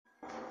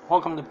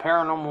Welcome to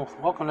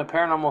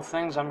Paranormal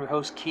Things. I'm your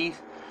host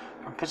Keith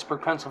from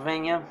Pittsburgh,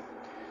 Pennsylvania,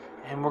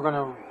 and we're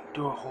gonna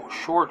do a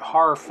short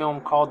horror film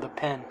called The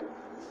Pen.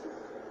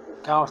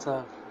 Guy with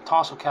a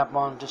tassel cap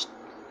on, just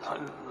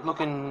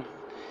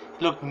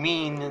looked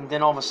mean, and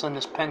then all of a sudden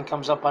this pen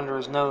comes up under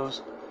his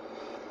nose.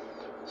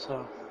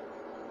 So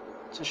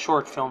it's a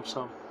short film,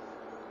 so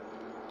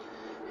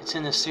it's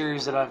in a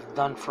series that I've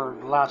done for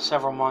the last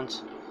several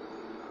months.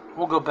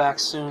 We'll go back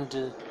soon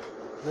to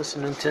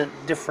listening to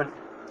different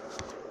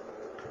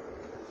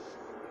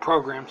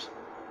programs,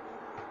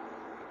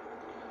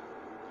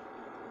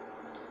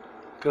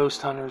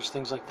 ghost hunters,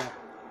 things like that.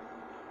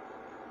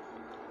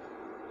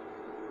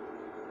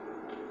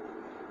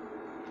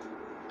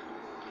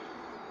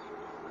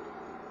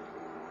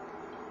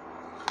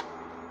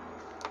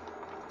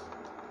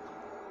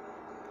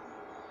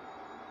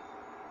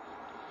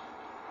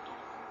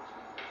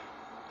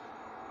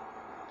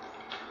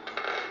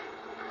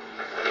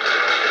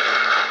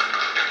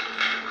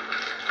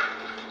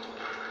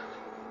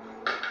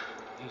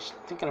 He's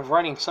thinking of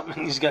writing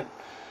something. He's got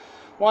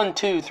 1,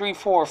 2, 3,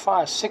 4,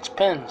 5, 6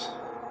 pens.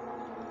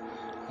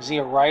 Is he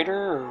a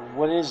writer or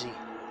what is he?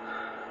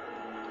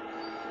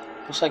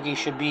 Looks like he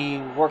should be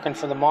working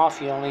for the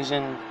mafia, only he's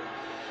in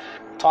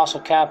tassel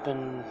cap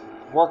and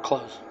work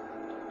clothes.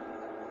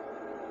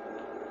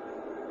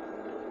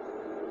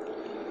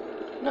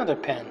 Another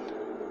pen.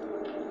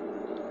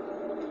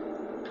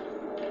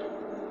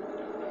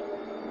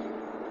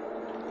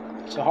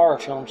 It's a horror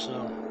film,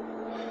 so...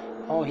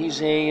 Oh,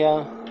 he's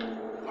a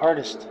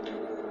artist.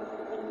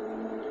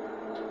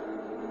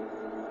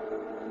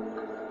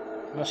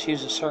 Must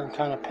use a certain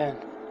kind of pen.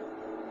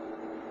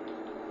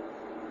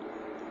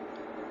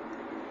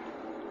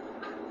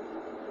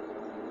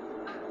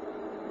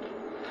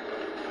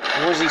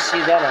 Where does he see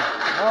that at?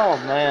 Oh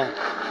man.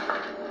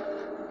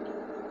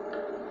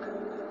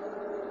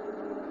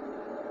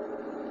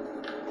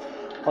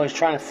 Oh, he's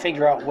trying to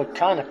figure out what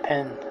kind of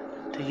pen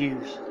to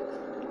use.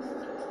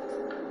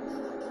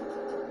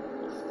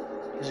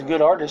 He's a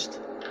good artist.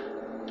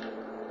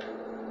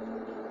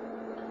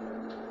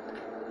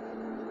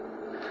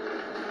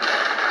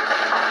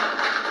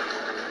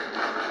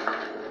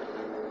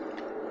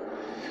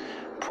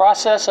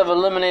 Process of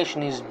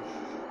elimination. He's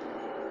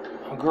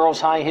a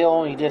girl's high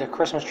heel. He did a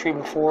Christmas tree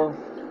before.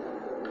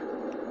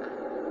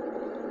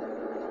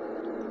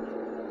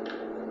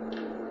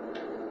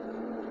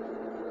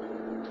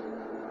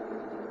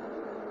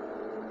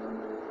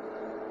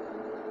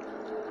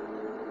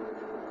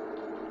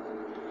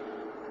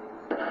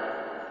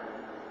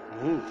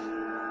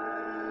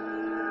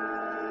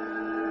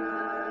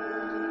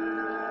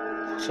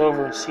 Looks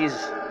over and sees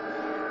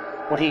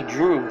what he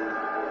drew.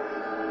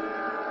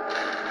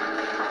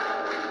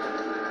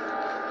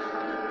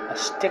 A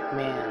stick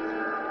man.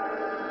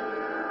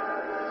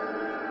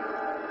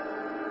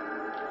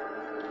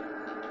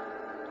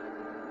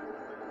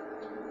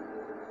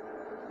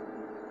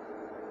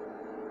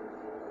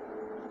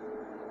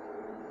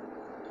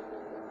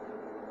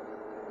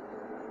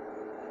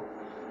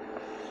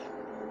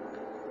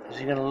 Is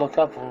he going to look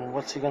up, and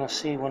what's he going to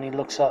see when he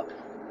looks up?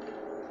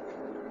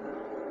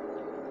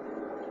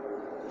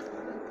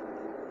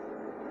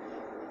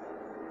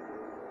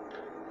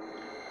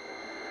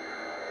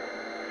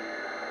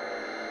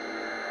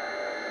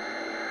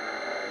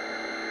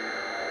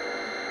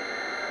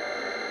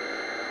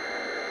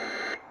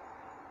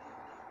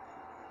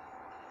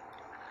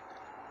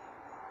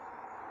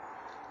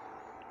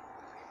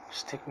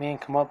 Stick man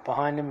come up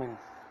behind him, and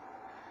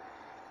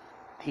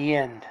the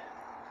end.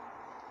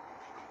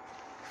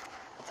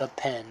 The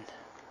pen,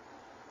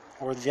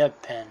 or the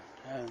pen,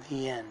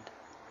 the end.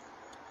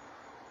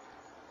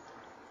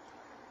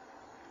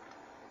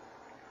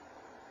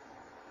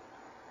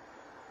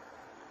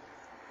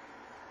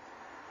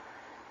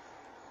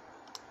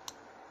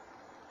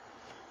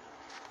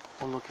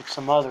 We'll look at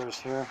some others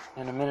here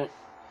in a minute,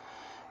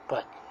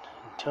 but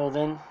until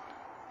then,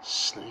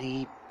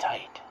 sleep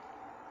tight.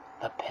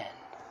 The Pen.